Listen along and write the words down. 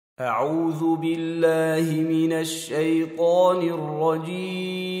أعوذ بالله من الشيطان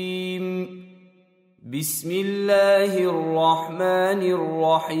الرجيم بسم الله الرحمن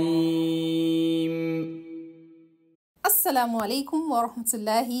الرحيم. Assalamu alaikum wa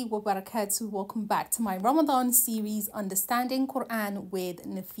rahmatullahi wa barakatuh. Welcome back to my Ramadan series, Understanding Quran with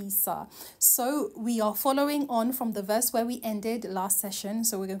Nafisa. So we are following on from the verse where we ended last session.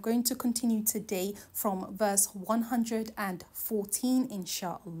 So we're going to continue today from verse 114,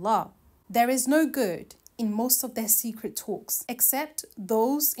 inshallah. There is no good in most of their secret talks, except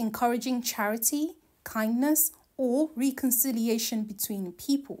those encouraging charity, kindness, or reconciliation between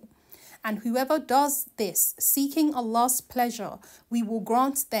people. And whoever does this, seeking Allah's pleasure, we will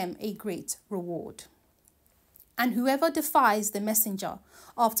grant them a great reward. And whoever defies the messenger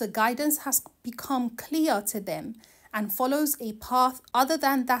after guidance has become clear to them and follows a path other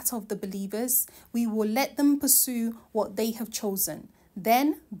than that of the believers, we will let them pursue what they have chosen,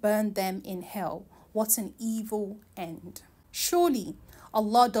 then burn them in hell. What an evil end. Surely,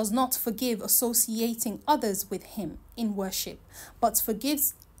 Allah does not forgive associating others with Him in worship, but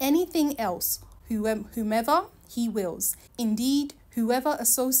forgives anything else, whomever He wills. Indeed, whoever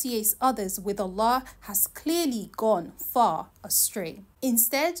associates others with Allah has clearly gone far astray.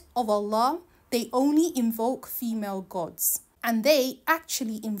 Instead of Allah, they only invoke female gods, and they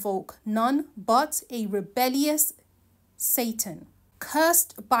actually invoke none but a rebellious Satan,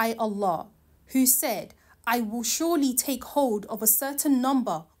 cursed by Allah, who said, I will surely take hold of a certain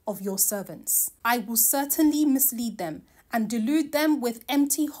number of your servants. I will certainly mislead them and delude them with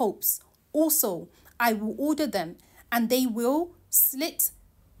empty hopes. Also, I will order them, and they will slit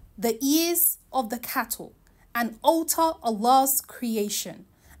the ears of the cattle and alter Allah's creation.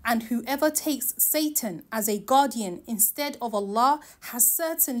 And whoever takes Satan as a guardian instead of Allah has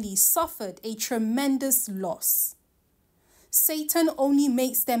certainly suffered a tremendous loss. Satan only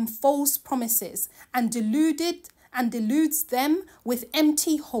makes them false promises and deludes them with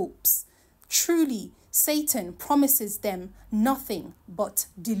empty hopes. Truly, Satan promises them nothing but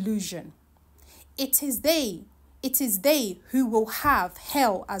delusion. It is they who will have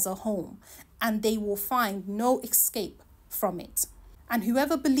hell as a home, and they will find no escape from it. And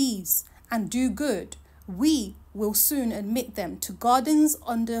whoever believes and do good, we will soon admit them to gardens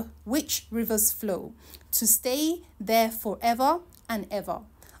under which rivers flow, to stay there forever and ever.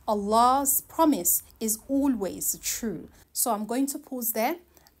 Allah's promise is always true. So I'm going to pause there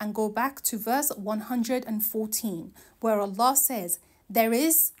and go back to verse 114, where Allah says, there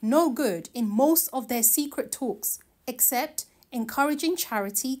is no good in most of their secret talks, except encouraging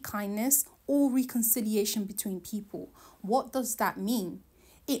charity, kindness, or reconciliation between people. What does that mean?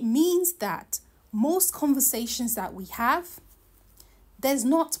 It means that most conversations that we have, there's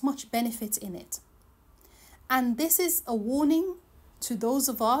not much benefit in it. And this is a warning to those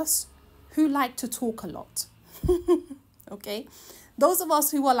of us who like to talk a lot. Okay? Those of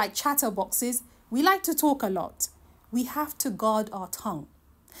us who are like chatterboxes, we like to talk a lot. We have to guard our tongue.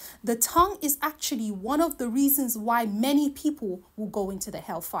 The tongue is actually one of the reasons why many people will go into the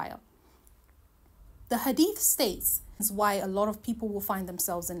hellfire. The hadith states why a lot of people will find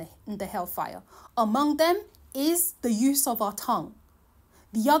themselves in the hellfire. Among them is the use of our tongue.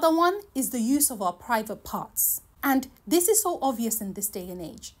 The other one is the use of our private parts. And this is so obvious in this day and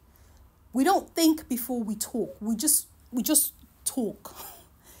age. We don't think before we talk. We just talk.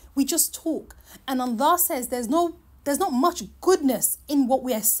 We just talk. And Allah says there's not much goodness in what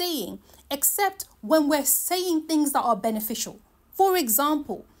we are saying, except when we're saying things that are beneficial. For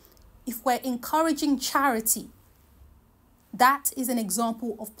example, if we're encouraging charity, that is an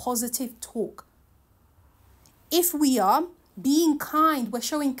example of positive talk. If we are being kind, we're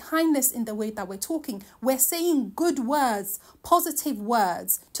showing kindness in the way that we're talking. We're saying good words, positive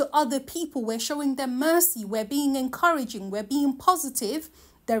words to other people. We're showing them mercy. We're being encouraging. We're being positive.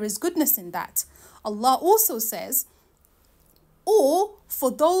 There is goodness in that. Allah also says, or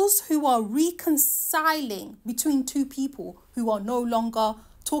for those who are reconciling between two people who are no longer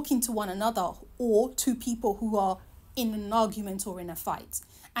talking to one another, or two people who are in an argument or in a fight.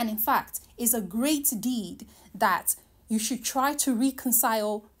 And in fact, is a great deed that you should try to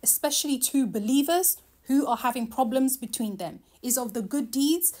reconcile, especially two believers who are having problems between them. Is of the good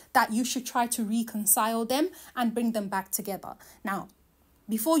deeds that you should try to reconcile them and bring them back together. Now,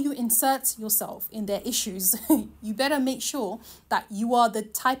 before you insert yourself in their issues, you better make sure that you are the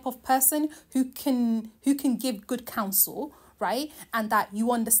type of person who can give good counsel, right? And that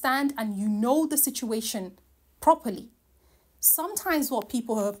you understand and you know the situation properly. Sometimes what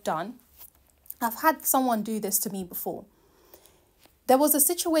people have done, I've had someone do this to me before. There was a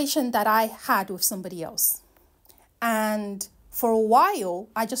situation that I had with somebody else. And For a while,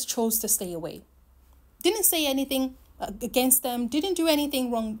 I just chose to stay away. Didn't say anything against them, didn't do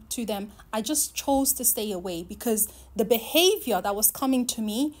anything wrong to them. I just chose to stay away because the behavior that was coming to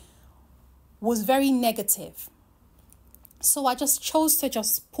me was very negative. So I just chose to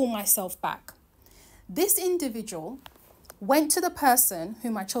just pull myself back. This individual went to the person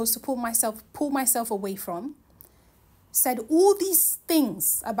whom I chose to pull myself away from, said all these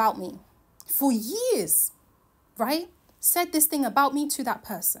things about me for years, right? Said this thing about me to that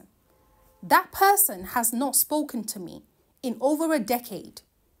person. That person has not spoken to me in over a decade.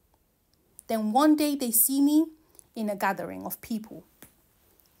 Then one day they see me in a gathering of people.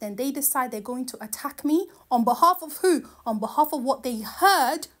 Then they decide they're going to attack me on behalf of who? On behalf of what they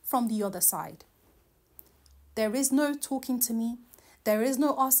heard from the other side. There is no talking to me. There is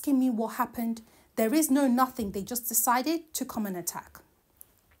no asking me what happened. There is no nothing. They just decided to come and attack.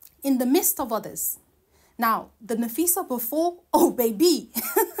 In the midst of others. Now, the Nafisa before, oh baby,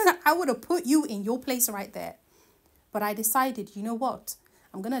 I would have put you in your place right there. But I decided, you know what?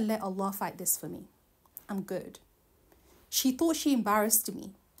 I'm going to let Allah fight this for me. I'm good. She thought she embarrassed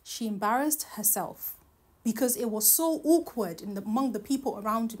me. She embarrassed herself because it was so awkward among the people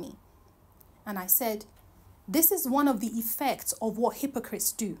around me. And I said, this is one of the effects of what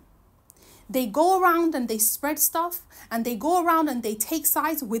hypocrites do. They go around and they spread stuff and they go around and they take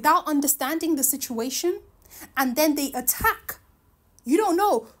sides without understanding the situation. And then they attack. You don't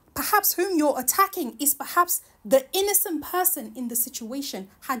know. Perhaps whom you're attacking is perhaps the innocent person in the situation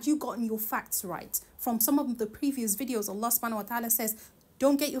had you gotten your facts right. From some of the previous videos, Allah subhanahu wa ta'ala says,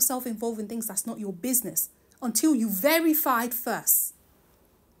 don't get yourself involved in things that's not your business until you verified first.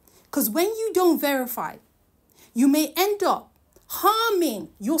 Because when you don't verify, you may end up harming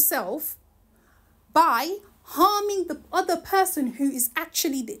yourself by harming the other person who is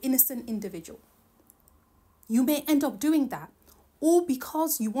actually the innocent individual. You may end up doing that, all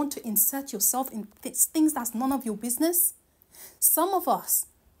because you want to insert yourself in things that's none of your business. Some of us,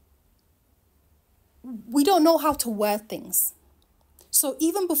 we don't know how to word things. So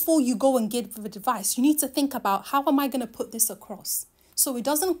even before you go and give advice, you need to think about, how am I going to put this across? So it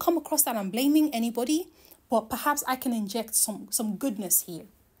doesn't come across that I'm blaming anybody, but perhaps I can inject some goodness here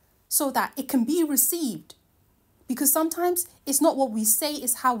so that it can be received. Because sometimes it's not what we say,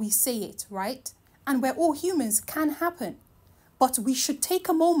 it's how we say it, right? And we're all humans, can happen. But we should take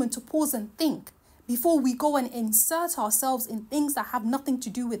a moment to pause and think before we go and insert ourselves in things that have nothing to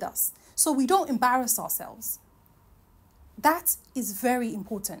do with us, so we don't embarrass ourselves. That is very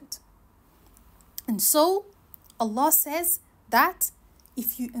important. And so Allah says that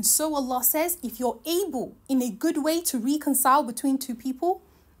if you're able in a good way to reconcile between two people,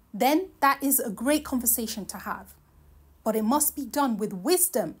 then that is a great conversation to have. But it must be done with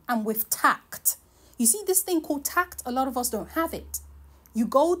wisdom and with tact. You see, this thing called tact, a lot of us don't have it. You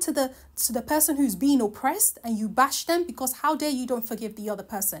go to the person who's being oppressed and you bash them because how dare you don't forgive the other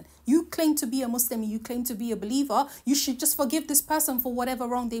person. You claim to be a Muslim, you claim to be a believer. You should just forgive this person for whatever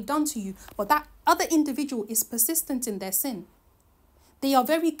wrong they've done to you. But that other individual is persistent in their sin. They are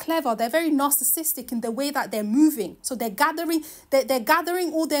very clever. They're very narcissistic in the way that they're moving. So they're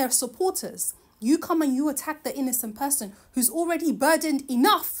gathering all their supporters. You come and you attack the innocent person who's already burdened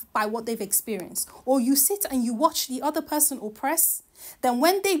enough by what they've experienced. Or you sit and you watch the other person oppress. Then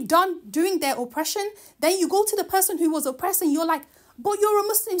when they've done doing their oppression, then you go to the person who was oppressed and you're like, but you're a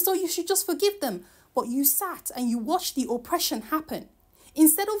Muslim, so you should just forgive them. But you sat and you watched the oppression happen.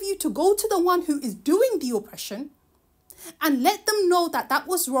 Instead of you to go to the one who is doing the oppression and let them know that that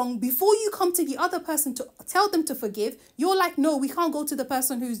was wrong before you come to the other person to tell them to forgive, you're like, no, we can't go to the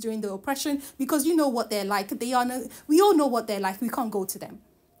person who's doing the oppression because you know what they're like. We all know what they're like. We can't go to them.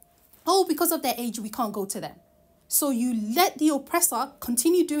 Oh, because of their age, we can't go to them. So you let the oppressor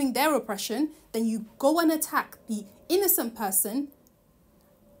continue doing their oppression, then you go and attack the innocent person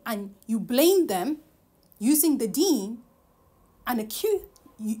and you blame them using the deen and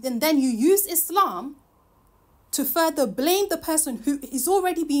then you use Islam to further blame the person who is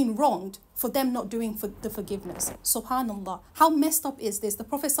already being wronged for them not doing the forgiveness. Subhanallah. How messed up is this? The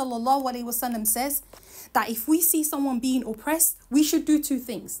Prophet ﷺ says that if we see someone being oppressed, we should do two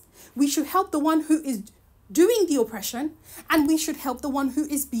things. We should help the one who is doing the oppression, and we should help the one who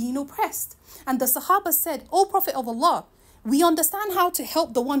is being oppressed. And the Sahaba said, O Prophet of Allah, we understand how to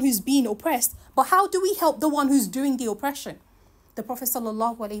help the one who's being oppressed, but how do we help the one who's doing the oppression? The Prophet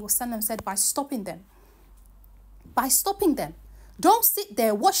ﷺ said, by stopping them. By stopping them. Don't sit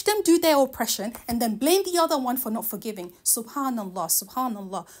there, watch them do their oppression and then blame the other one for not forgiving. Subhanallah,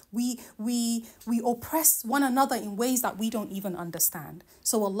 subhanallah. We oppress one another in ways that we don't even understand.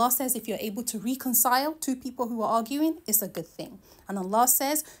 So Allah says if you're able to reconcile two people who are arguing, it's a good thing. And Allah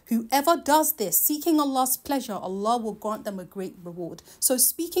says whoever does this, seeking Allah's pleasure, Allah will grant them a great reward. So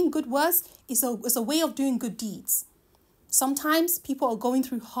speaking good words is a way of doing good deeds. Sometimes people are going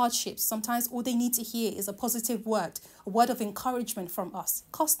through hardships. Sometimes all they need to hear is a positive word, a word of encouragement from us.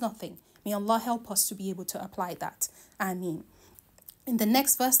 It costs nothing. May Allah help us to be able to apply that. Ameen. In the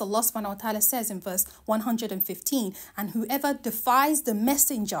next verse, Allah subhanahu wa ta'ala says in verse 115, and whoever defies the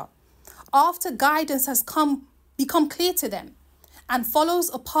messenger after guidance has become clear to them, and follows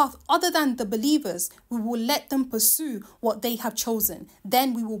a path other than the believers, we will let them pursue what they have chosen.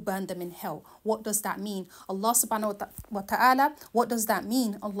 Then we will burn them in hell. What does that mean? Allah subhanahu wa ta'ala, what does that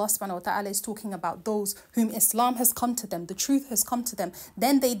mean? Allah subhanahu wa ta'ala is talking about those whom Islam has come to them. The truth has come to them.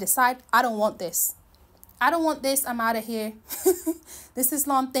 Then they decide, I don't want this. I don't want this. I'm out of here. This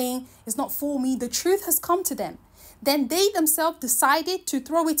Islam thing is not for me. The truth has come to them. Then they themselves decided to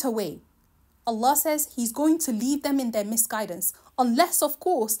throw it away. Allah says he's going to leave them in their misguidance, unless, of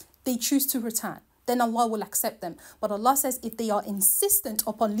course, they choose to return. Then Allah will accept them. But Allah says if they are insistent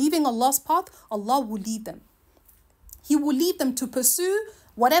upon leaving Allah's path, Allah will lead them. He will lead them to pursue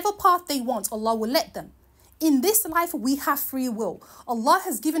whatever path they want. Allah will let them. In this life, we have free will. Allah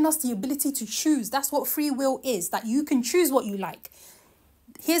has given us the ability to choose. That's what free will is, that you can choose what you like.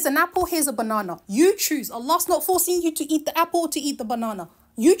 Here's an apple, here's a banana. You choose. Allah's not forcing you to eat the apple or to eat the banana.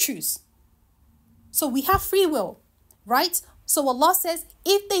 You choose. So we have free will, right? So Allah says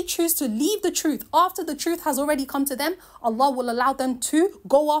if they choose to leave the truth after the truth has already come to them, Allah will allow them to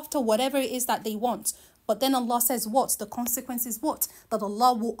go after whatever it is that they want. But then Allah says what? The consequence is what? That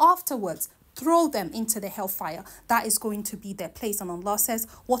Allah will afterwards throw them into the hellfire. That is going to be their place. And Allah says,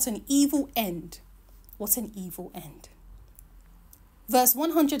 what an evil end. What an evil end. Verse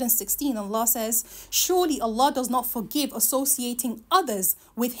 116, Allah says, surely Allah does not forgive associating others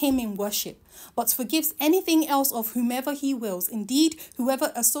with him in worship, but forgives anything else of whomever he wills. Indeed,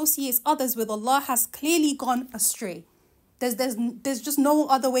 whoever associates others with Allah has clearly gone astray. There's just no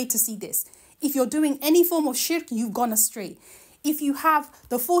other way to see this. If you're doing any form of shirk, you've gone astray. If you have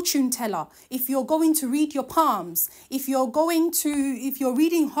the fortune teller, if you're going to read your palms, if you're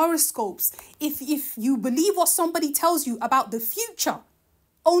reading horoscopes, if you believe what somebody tells you about the future,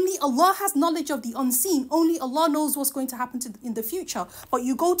 only Allah has knowledge of the unseen. Only Allah knows what's going to happen in the future. But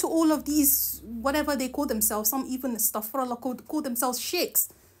you go to all of these, whatever they call themselves, some even astaghfirullah call themselves sheikhs.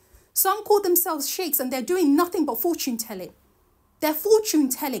 Some call themselves sheikhs and they're doing nothing but fortune telling. They're fortune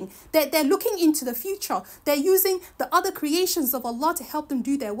telling. They're looking into the future. They're using the other creations of Allah to help them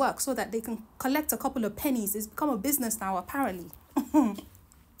do their work so that they can collect a couple of pennies. It's become a business now, apparently.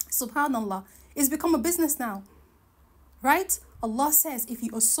 Subhanallah. It's become a business now. Right? Allah says if you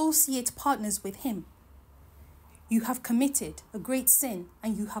associate partners with him, you have committed a great sin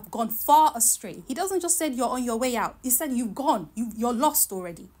and you have gone far astray. He doesn't just say you're on your way out. He said you've gone. You're lost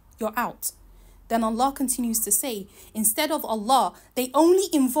already. You're out. Then Allah continues to say, instead of Allah, they only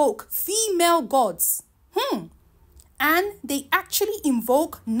invoke female gods. And they actually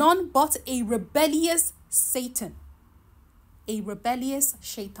invoke none but a rebellious Satan. A rebellious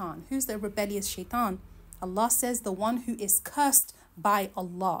shaitan. Who's the rebellious shaitan? Allah says the one who is cursed by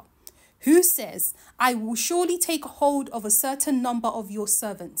Allah. Who says, I will surely take hold of a certain number of your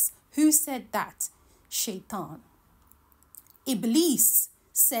servants. Who said that? Shaitan. Iblis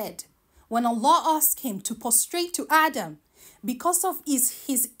said, when Allah asked him to prostrate to Adam, because of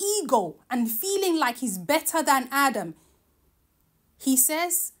his ego and feeling like he's better than Adam, he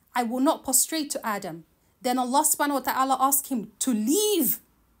says, I will not prostrate to Adam. Then Allah subhanahu wa ta'ala asked him to leave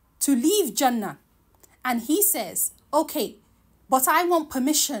Jannah. And he says, okay, but I want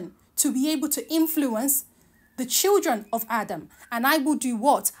permission to be able to influence the children of Adam. And I will do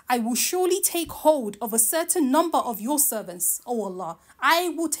what? I will surely take hold of a certain number of your servants, oh Allah. I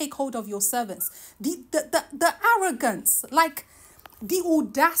will take hold of your servants. The arrogance, like the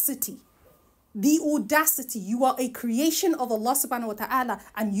audacity. You are a creation of Allah subhanahu wa ta'ala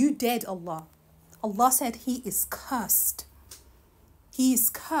and you dared Allah. Allah said he is cursed. He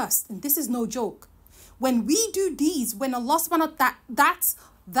is cursed. And this is no joke. When we do these, when Allah subhanahu wa ta'ala,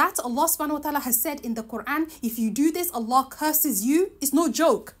 that Allah subhanahu wa ta'ala has said in the Quran, if you do this, Allah curses you. It's no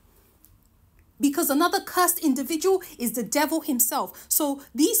joke. Because another cursed individual is the devil himself. So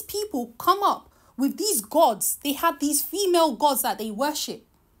these people come up with these gods. They have these female gods that they worship.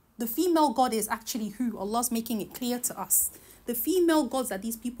 The female god is actually who? Allah's making it clear to us. The female gods that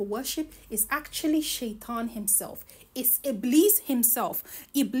these people worship is actually Shaitan himself. It's Iblis himself.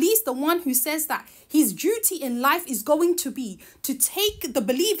 Iblis, the one who says that his duty in life is going to be to take the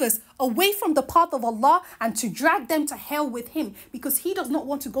believers away from the path of Allah and to drag them to hell with him, because he does not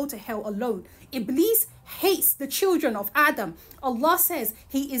want to go to hell alone. Iblis hates the children of Adam. Allah says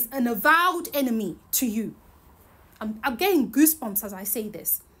he is an avowed enemy to you. I'm getting goosebumps as I say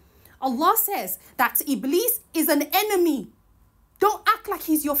this. Allah says that Iblis is an enemy. Don't act like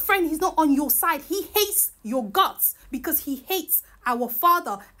he's your friend. He's not on your side. He hates your guts because he hates our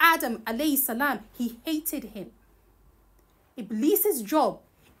father, Adam alayhi salam. He hated him. Iblis's job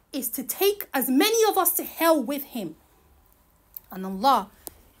is to take as many of us to hell with him. And Allah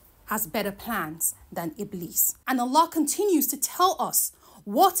has better plans than Iblis. And Allah continues to tell us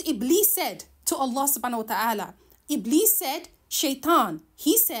what Iblis said to Allah subhanahu wa ta'ala. Iblis said, Shaitan,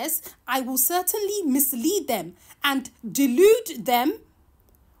 he says, I will certainly mislead them and delude them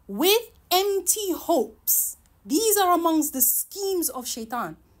with empty hopes. These are amongst the schemes of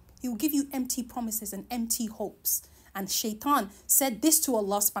Shaitan. He will give you empty promises and empty hopes. And Shaitan said this to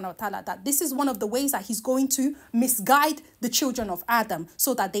Allah subhanahu wa ta'ala, that this is one of the ways that he's going to misguide the children of Adam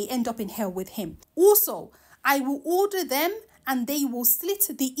so that they end up in hell with him. Also, I will order them and they will slit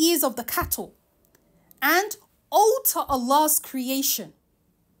the ears of the cattle and alter Allah's creation.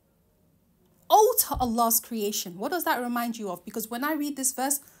 Alter Allah's creation. What does that remind you of? Because when I read this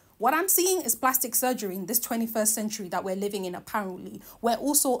verse, what I'm seeing is plastic surgery in this 21st century that we're living in apparently. We're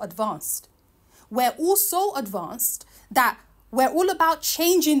also advanced. We're all so advanced that we're all about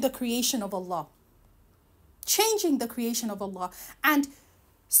changing the creation of Allah. Changing the creation of Allah. And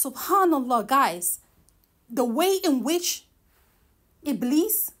subhanallah, guys, the way in which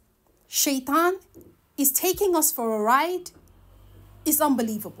Iblis, Shaitan, is taking us for a ride is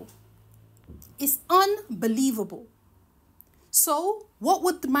unbelievable. It's unbelievable. So what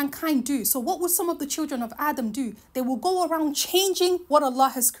would mankind do? So what would some of the children of Adam do? They will go around changing what Allah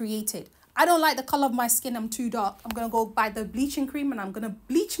has created. I don't like the color of my skin. I'm too dark. I'm going to go buy the bleaching cream and I'm going to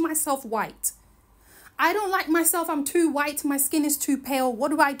bleach myself white. I don't like myself. I'm too white. My skin is too pale. What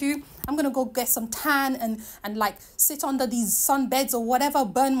do? I'm going to go get some tan and like sit under these sunbeds or whatever,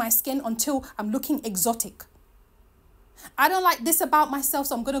 burn my skin until I'm looking exotic. I don't like this about myself,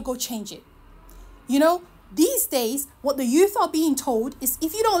 so I'm going to go change it. You know, these days, what the youth are being told is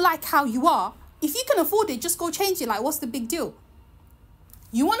if you don't like how you are, if you can afford it, just go change it. Like, what's the big deal?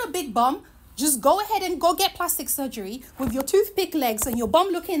 You want a big bum? Just go ahead and go get plastic surgery with your toothpick legs and your bum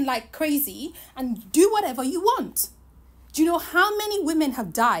looking like crazy and do whatever you want. Do you know how many women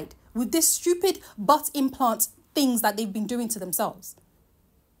have died with this stupid butt implant things that they've been doing to themselves?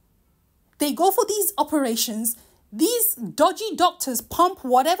 They go for these operations. These dodgy doctors pump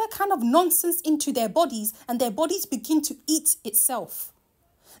whatever kind of nonsense into their bodies and their bodies begin to eat itself.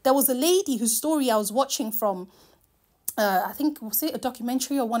 There was a lady whose story I was watching from I think, was it a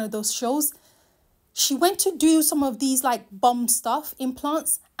documentary or one of those shows? She went to do some of these like bum stuff,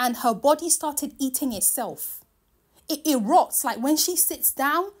 implants, and her body started eating itself. It rots. Like when she sits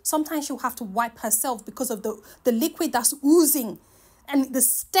down, sometimes she'll have to wipe herself because of the liquid that's oozing and the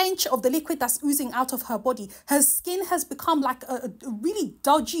stench of the liquid that's oozing out of her body. Her skin has become like a really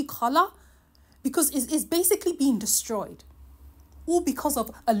dodgy color because it's basically being destroyed. All because of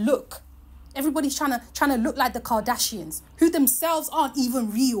a look. Everybody's trying to look like the Kardashians, who themselves aren't even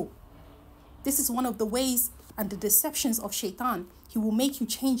real. This is one of the ways and the deceptions of Shaitan. He will make you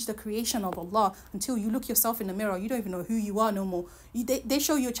change the creation of Allah until you look yourself in the mirror. You don't even know who you are no more. They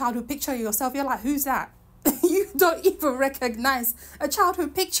show you a childhood picture of yourself. You're like, who's that? You don't even recognize a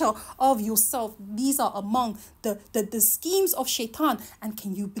childhood picture of yourself. These are among the schemes of Shaitan. And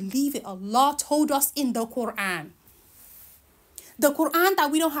can you believe it? Allah told us in the Quran. The Quran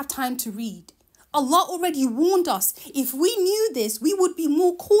that we don't have time to read. Allah already warned us. If we knew this, we would be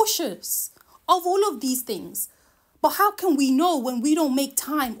more cautious of all of these things. But how can we know when we don't make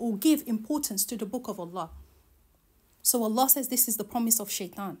time or give importance to the book of Allah? So Allah says this is the promise of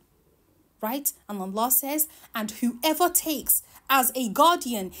Shaitan, right? And Allah says, and whoever takes as a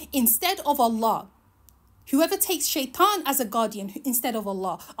guardian instead of Allah, whoever takes Shaitan as a guardian instead of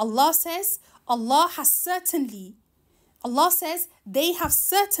Allah, Allah says they have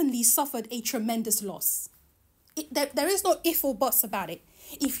certainly suffered a tremendous loss. There is no if or buts about it.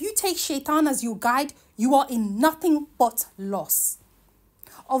 If you take Shaitan as your guide, you are in nothing but loss.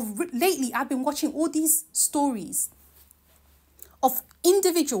 Lately, I've been watching all these stories of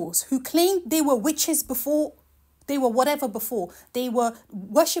individuals who claimed they were witches before, they were whatever before, they were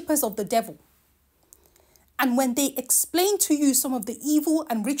worshippers of the devil. And when they explain to you some of the evil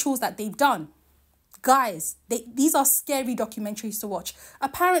and rituals that they've done, guys, these are scary documentaries to watch.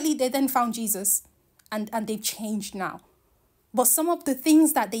 Apparently, they then found Jesus and they've changed now. But some of the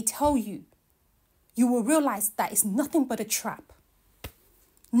things that they tell you, you will realize that it's nothing but a trap.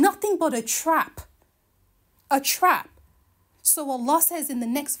 Nothing but a trap. A trap. So Allah says in the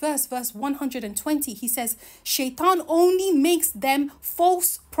next verse, verse 120, he says, Shaitan only makes them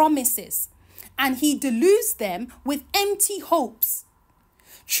false promises, and he deludes them with empty hopes.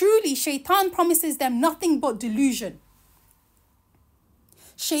 Truly, Shaitan promises them nothing but delusion.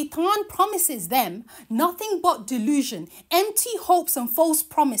 Shaitan promises them nothing but delusion, empty hopes and false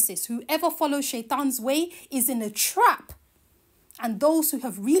promises. Whoever follows Shaitan's way is in a trap. And those who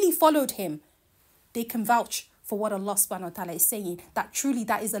have really followed him, they can vouch for what Allah subhanahu wa ta'ala is saying, that truly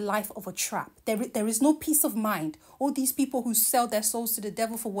that is a life of a trap. There is no peace of mind. All these people who sell their souls to the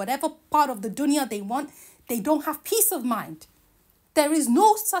devil for whatever part of the dunya they want, they don't have peace of mind. There is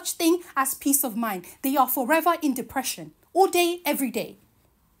no such thing as peace of mind. They are forever in depression, all day, every day.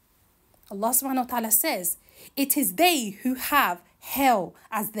 Allah subhanahu wa ta'ala says, it is they who have hell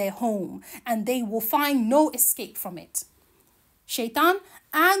as their home, and they will find no escape from it. Shaitan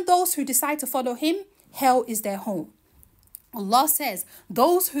and those who decide to follow him, hell is their home. Allah says,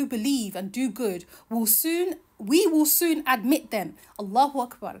 those who believe and do good we will soon admit them, Allahu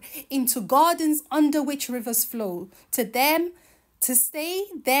Akbar, into gardens under which rivers flow, to them to stay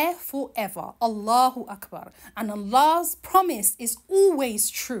there forever. Allahu Akbar. And Allah's promise is always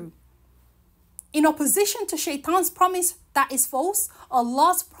true. In opposition to Shaitan's promise that is false,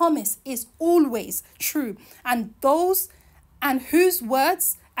 Allah's promise is always true. And whose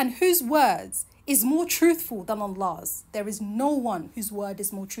words is more truthful than Allah's. There is no one whose word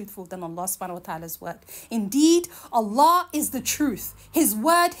is more truthful than Allah subhanahu wa ta'ala's word. Indeed, Allah is the truth. His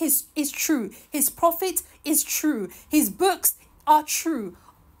word is true. His prophet is true. His books are true.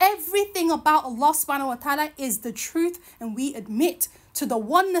 Everything about Allah subhanahu wa ta'ala is the truth, and we admit to the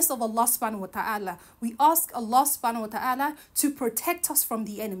oneness of Allah subhanahu wa ta'ala. We ask Allah subhanahu wa ta'ala to protect us from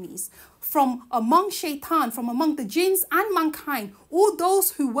the enemies, from among Shaitan, from among the jinns and mankind, all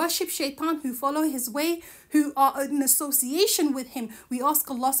those who worship Shaitan, who follow his way, who are in association with him. We ask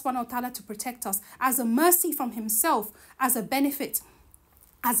Allah subhanahu wa ta'ala to protect us as a mercy from himself, as a benefit,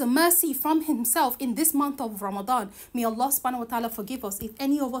 as a mercy from himself in this month of Ramadan. May Allah subhanahu wa ta'ala forgive us if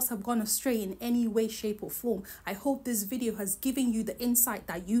any of us have gone astray in any way, shape or form. I hope this video has given you the insight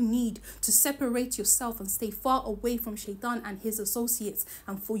that you need to separate yourself and stay far away from Shaitan and his associates,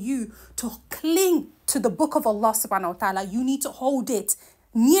 and for you to cling to the book of Allah subhanahu wa ta'ala. You need to hold it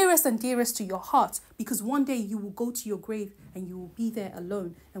nearest and dearest to your heart, because one day you will go to your grave and you will be there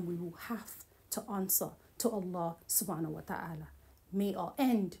alone, and we will have to answer to Allah subhanahu wa ta'ala. May our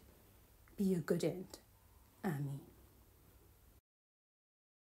end be a good end.